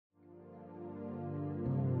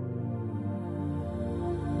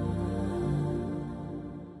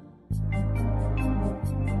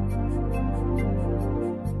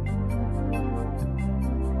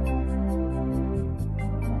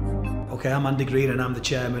Okay, I'm Andy Green and I'm the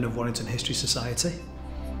chairman of Warrington History Society.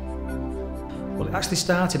 Well, it actually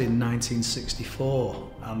started in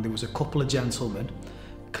 1964 and there was a couple of gentlemen,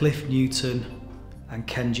 Cliff Newton and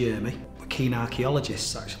Ken Jeremy, were keen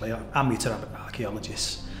archaeologists actually, amateur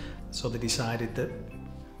archaeologists. So they decided that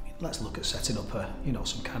let's look at setting up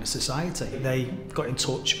some kind of society. They got in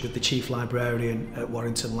touch with the chief librarian at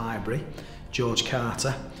Warrington Library, George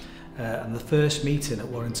Carter, and the first meeting at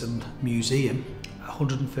Warrington Museum,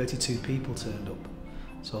 132 people turned up.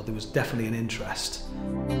 So there was definitely an interest.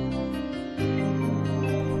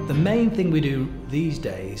 The main thing we do these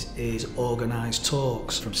days is organise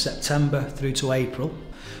talks from September through to April.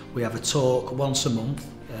 We have a talk once a month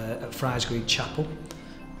at Friars Green Chapel.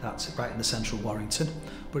 That's right in the central Warrington,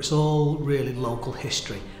 but it's all really local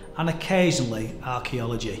history and occasionally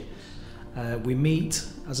archaeology. We meet,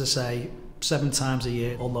 as I say, 7 times a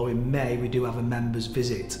year, although in May we do have a members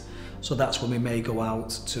visit. So that's when we may go out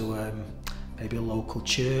to maybe a local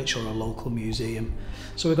church or a local museum.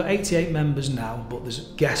 So we've got 88 members now, but there's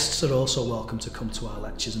guests are also welcome to come to our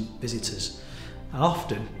lectures and visitors. And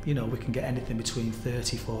often, we can get anything between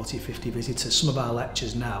 30, 40, 50 visitors. Some of our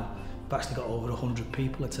lectures now, we've actually got over 100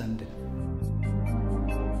 people attending.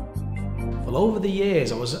 Well, over the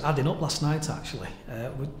years, I was adding up last night actually,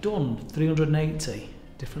 we've done 380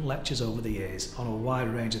 different lectures over the years on a wide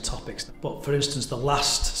range of topics. But for instance, the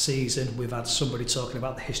last season, we've had somebody talking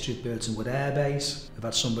about the history of Burton Wood Air Base. We've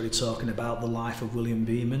had somebody talking about the life of William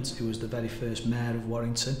Beament, who was the very first mayor of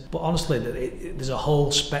Warrington. But honestly, there's a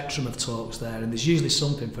whole spectrum of talks there, and there's usually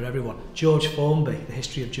something for everyone. George Formby, the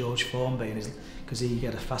history of George Formby, because he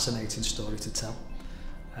had a fascinating story to tell.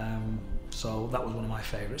 So that was one of my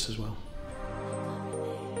favourites as well.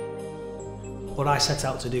 What I set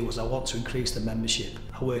out to do was I want to increase the membership.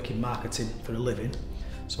 I work in marketing for a living,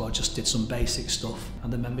 so I just did some basic stuff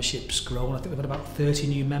and the membership's grown. I think we've had about 30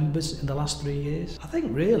 new members in the last 3 years. I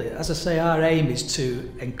think really, as I say, our aim is to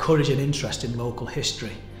encourage an interest in local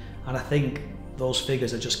history, and I think those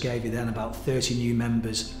figures I just gave you then, about 30 new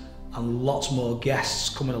members and lots more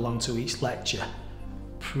guests coming along to each lecture,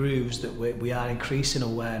 proves that we are increasing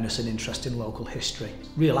awareness and interest in local history.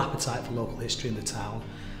 Real appetite for local history in the town.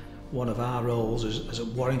 One of our roles as a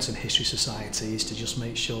Warrington History Society is to just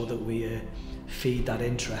make sure that we feed that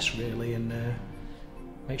interest really and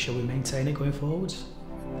make sure we maintain it going forwards.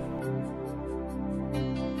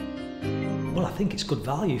 Well, I think it's good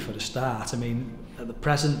value for the start. I mean, at the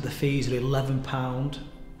present the fees are £11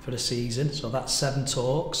 for the season, so that's 7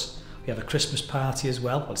 talks. We have a Christmas party as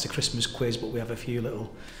well. Well, it's a Christmas quiz, but we have a few little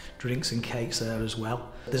drinks and cakes there as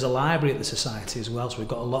well. There's a library at the Society as well, so we've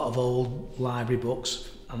got a lot of old library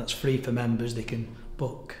books, and that's free for members. They can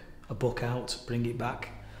book a book out, bring it back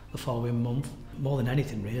the following month. More than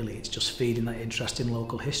anything really, it's just feeding that interest in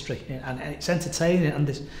local history, and it's entertaining, and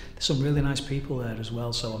there's some really nice people there as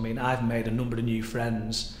well. So I mean, I've made a number of new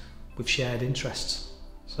friends with shared interests,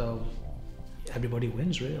 so everybody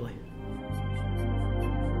wins really.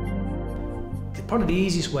 Probably the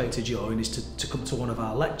easiest way to join is to come to one of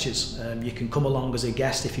our lectures. You can come along as a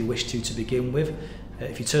guest if you wish to begin with.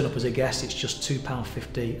 If you turn up as a guest, it's just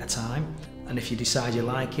 £2.50 a time. And if you decide you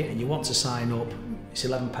like it and you want to sign up, it's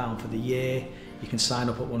 £11 for the year. You can sign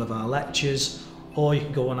up at one of our lectures, or you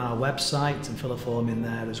can go on our website and fill a form in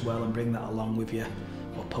there as well and bring that along with you,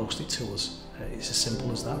 or post it to us. It's as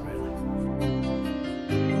simple as that really.